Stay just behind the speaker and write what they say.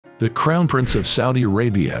The Crown Prince of Saudi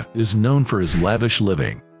Arabia is known for his lavish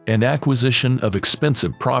living and acquisition of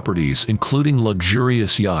expensive properties including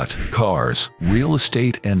luxurious yacht, cars, real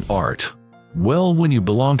estate, and art. Well, when you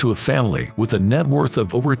belong to a family with a net worth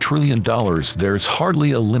of over $1 trillion, there's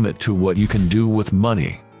hardly a limit to what you can do with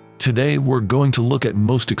money. Today we're going to look at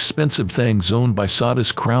most expensive things owned by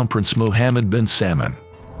Saudi's Crown Prince Mohammed bin Salman.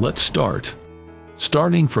 Let's start.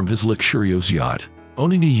 Starting from his luxurious yacht.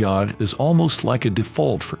 Owning a yacht is almost like a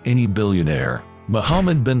default for any billionaire.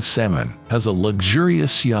 Mohammed bin Salman has a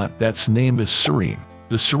luxurious yacht that's named as Serene.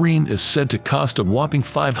 The Serene is said to cost a whopping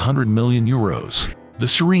 500 million euros. The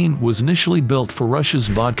Serene was initially built for Russia's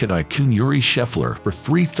vodka tycoon Yuri Shefler for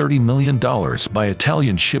 $330 million by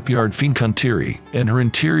Italian shipyard Fincantieri, and her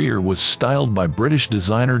interior was styled by British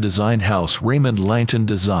design house Raymond Langton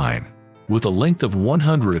Design. With a length of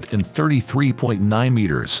 133.9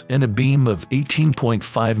 meters and a beam of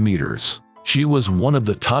 18.5 meters. She was one of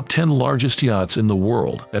the top 10 largest yachts in the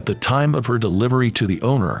world at the time of her delivery to the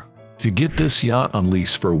owner. To get this yacht on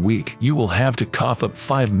lease for a week, you will have to cough up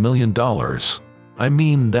 $5 million. I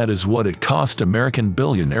mean, that is what it cost American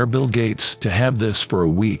billionaire Bill Gates to have this for a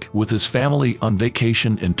week with his family on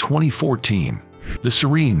vacation in 2014. The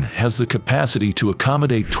Serene has the capacity to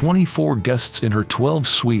accommodate 24 guests in her 12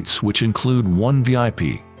 suites, which include 1 VIP.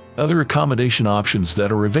 Other accommodation options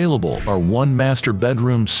that are available are 1 master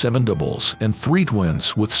bedroom, 7 doubles, and 3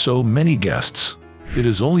 twins with so many guests. It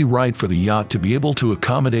is only right for the yacht to be able to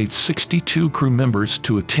accommodate 62 crew members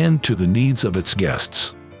to attend to the needs of its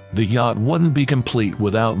guests. The yacht wouldn't be complete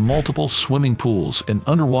without multiple swimming pools, an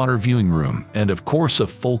underwater viewing room, and of course a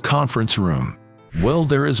full conference room. Well,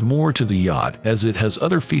 there is more to the yacht as it has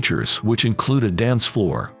other features which include a dance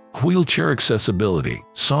floor, wheelchair accessibility,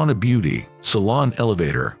 sauna beauty, salon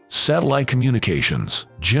elevator, satellite communications,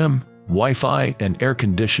 gym, Wi-Fi, and air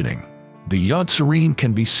conditioning. The yacht Serene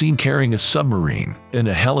can be seen carrying a submarine and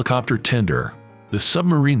a helicopter tender. The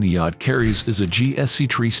submarine the yacht carries is a GSC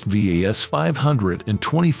Trieste VAS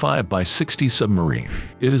 525 by 60 submarine.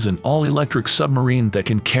 It is an all-electric submarine that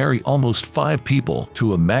can carry almost 5 people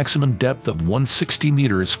to a maximum depth of 160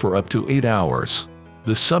 meters for up to 8 hours.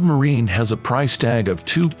 The submarine has a price tag of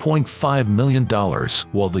 $2.5 million,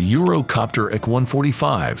 while the Eurocopter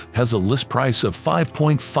EC-145 has a list price of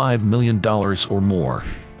 $5.5 million or more.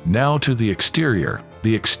 Now to the exterior.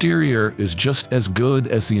 The exterior is just as good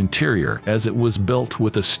as the interior as it was built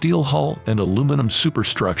with a steel hull and aluminum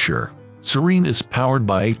superstructure. Serene is powered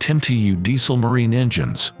by 8 MTU diesel marine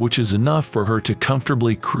engines, which is enough for her to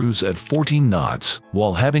comfortably cruise at 14 knots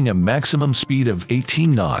while having a maximum speed of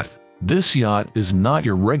 18 knots. This yacht is not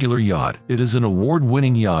your regular yacht, it is an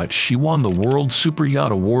award-winning yacht. She won the World Super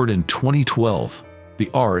Yacht Award in 2012. The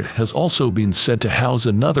art has also been said to house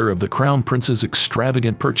another of the Crown Prince's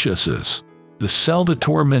extravagant purchases. The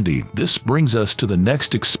Salvator Mundi. This brings us to the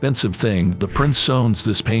next expensive thing. The prince owns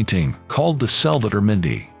this painting, called the Salvator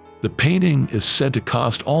Mundi. The painting is said to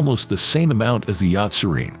cost almost the same amount as the yacht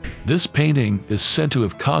Serene. This painting is said to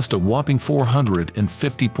have cost a whopping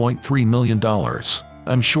 $450.3 million.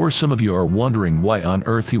 I'm sure some of you are wondering why on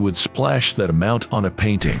earth he would splash that amount on a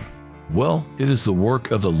painting. Well, it is the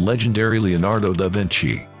work of the legendary Leonardo da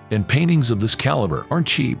Vinci, and paintings of this caliber aren't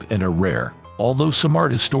cheap and are rare. Although some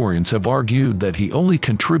art historians have argued that he only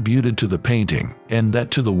contributed to the painting, and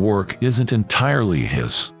that the work isn't entirely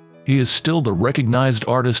his. He is still the recognized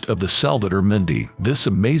artist of the Salvator Mundi. This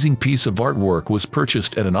amazing piece of artwork was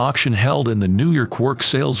purchased at an auction held in the New York Work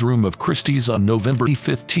Sales Room of Christie's on November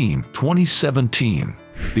 15, 2017.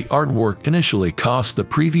 The artwork initially cost the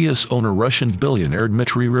previous owner, Russian billionaire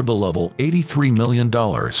Dmitry Rybolovl, $83 million.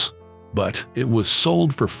 But it was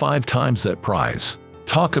sold for 5 times that price.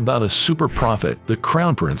 Talk about a super profit. The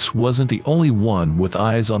Crown Prince wasn't the only one with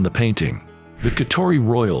eyes on the painting. The Qatari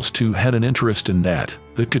royals too had an interest in that.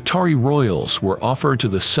 The Qatari royals were offered to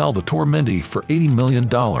the Salvator Mundi for $80 million.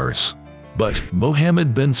 But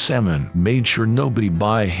Mohammed bin Salman made sure nobody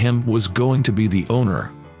but him was going to be the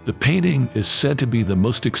owner. The painting is said to be the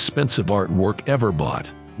most expensive artwork ever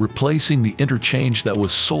bought, replacing the interchange that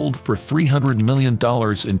was sold for $300 million in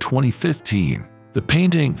 2015. The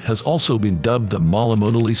painting has also been dubbed the Mona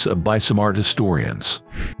Lisa by some art historians.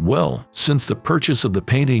 Well, since the purchase of the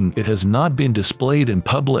painting, it has not been displayed in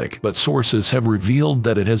public, but sources have revealed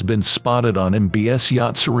that it has been spotted on MBS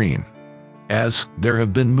yacht Serene. As there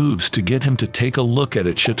have been moves to get him to take a look at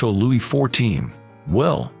it. Chateau Louis XIV.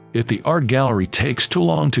 Well, if the art gallery takes too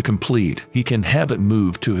long to complete, he can have it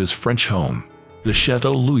moved to his French home. The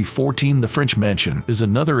Chateau Louis XIV, the French mansion, is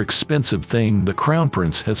another expensive thing the Crown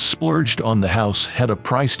Prince has splurged on. The house had a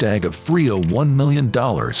price tag of $301 million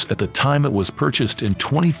at the time it was purchased in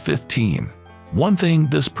 2015. One thing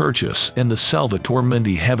this purchase and the Salvator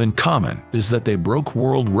Mundi have in common is that they broke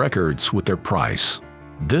world records with their price.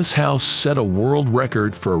 This house set a world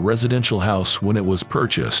record for a residential house when it was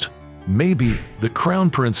purchased. Maybe the Crown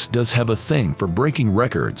Prince does have a thing for breaking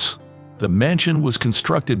records. The mansion was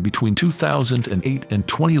constructed between 2008 and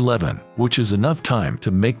 2011, which is enough time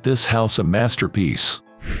to make this house a masterpiece.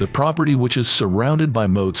 The property, which is surrounded by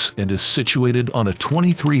moats and is situated on a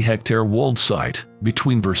 23-hectare walled site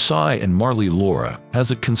between Versailles and Marly-Laura,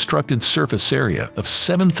 has a constructed surface area of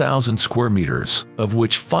 7,000 square meters, of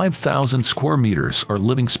which 5,000 square meters are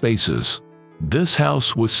living spaces. This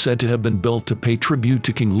house was said to have been built to pay tribute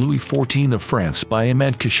to King Louis XIV of France by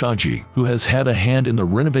Ahmad Khashoggi, who has had a hand in the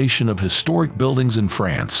renovation of historic buildings in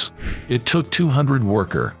France. It took 200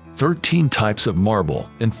 workers, 13 types of marble,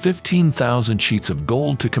 and 15,000 sheets of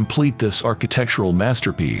gold to complete this architectural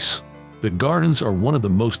masterpiece. The gardens are one of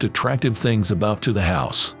the most attractive things about the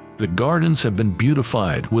house. The gardens have been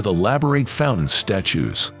beautified with elaborate fountain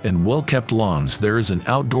statues and well-kept lawns. There is an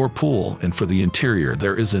outdoor pool, and for the interior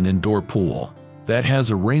there is an indoor pool that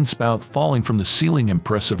has a rain spout falling from the ceiling.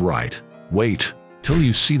 Impressive, right? Wait till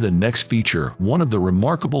you see the next feature. One of the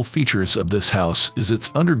remarkable features of this house is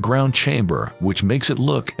its underground chamber, which makes it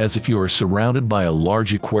look as if you are surrounded by a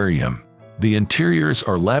large aquarium. The interiors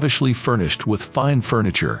are lavishly furnished with fine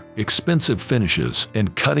furniture, expensive finishes,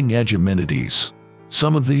 and cutting-edge amenities.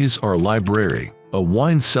 Some of these are a library, a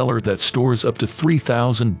wine cellar that stores up to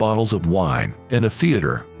 3,000 bottles of wine, and a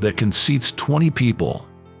theater that can seat 20 people.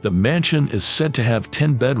 The mansion is said to have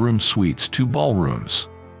 10 bedroom suites, 2 ballrooms.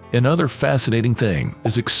 Another fascinating thing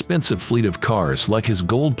is expensive fleet of cars like his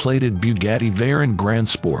gold-plated Bugatti Veyron Grand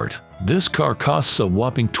Sport. This car costs a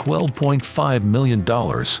whopping $12.5 million,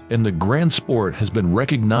 and the Grand Sport has been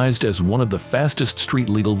recognized as one of the fastest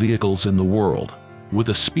street-legal vehicles in the world. With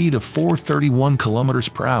a speed of 431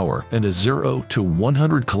 km per hour and a 0 to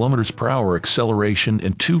 100 km per hour acceleration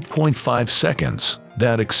in 2.5 seconds,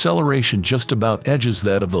 that acceleration just about edges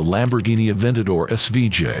that of the Lamborghini Aventador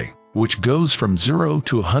SVJ, which goes from 0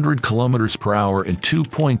 to 100 km per hour in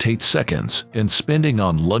 2.8 seconds, and spending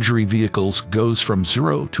on luxury vehicles goes from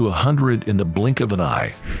 0 to 100 in the blink of an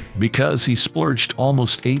eye. Because he splurged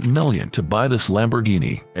almost $8 million to buy this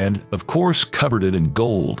Lamborghini, and, of course, covered it in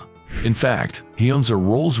gold. In fact, he owns a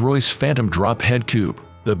Rolls-Royce Phantom drop-head coupe,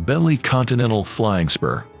 the Bentley Continental Flying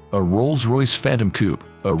Spur, a Rolls-Royce Phantom Coupe,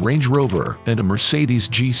 a Range Rover, and a Mercedes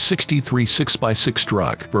G63 6x6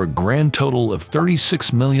 truck for a grand total of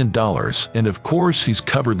 $36 million, and of course he's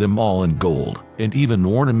covered them all in gold, and even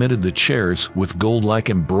ornamented the chairs with gold-like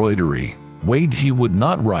embroidery. Wait, he would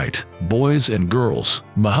not write, boys and girls.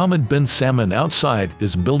 Mohammed bin Salman outside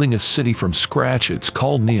is building a city from scratch. It's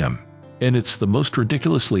called Neom. And it's the most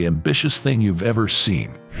ridiculously ambitious thing you've ever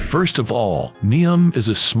seen. First of all, Neom is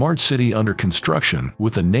a smart city under construction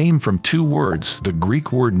with a name from 2 words, the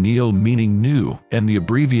Greek word neo meaning new, and the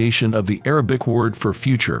abbreviation of the Arabic word for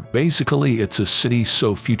future. Basically, it's a city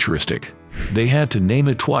so futuristic. They had to name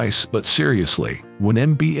it twice, but seriously, when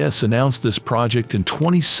MBS announced this project in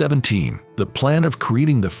 2017, the plan of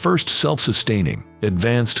creating the first self-sustaining,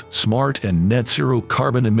 advanced, smart, and net zero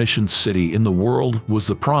carbon emissions city in the world was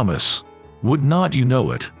the promise. Would not you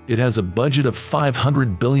know it, it has a budget of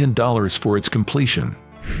 $500 billion for its completion.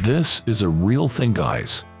 This is a real thing,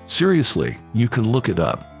 guys. Seriously, you can look it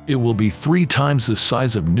up. It will be 3 times the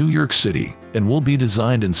size of New York City, and will be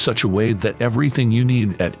designed in such a way that everything you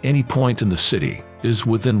need at any point in the city is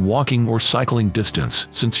within walking or cycling distance,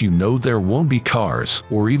 since you know there won't be cars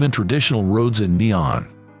or even traditional roads in Neom.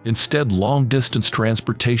 Instead, long-distance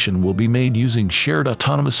transportation will be made using shared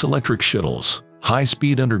autonomous electric shuttles,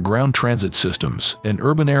 high-speed underground transit systems, and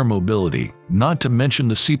urban air mobility, not to mention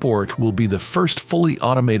the seaport will be the first fully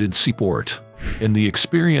automated seaport. And the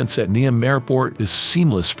experience at Neom Airport is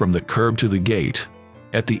seamless from the curb to the gate.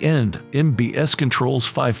 At the end, MBS controls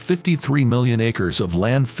 553 million acres of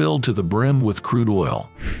land filled to the brim with crude oil.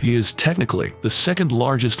 He is technically the second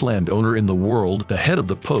largest landowner in the world, ahead of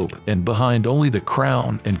the Pope and behind only the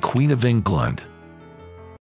Crown and Queen of England.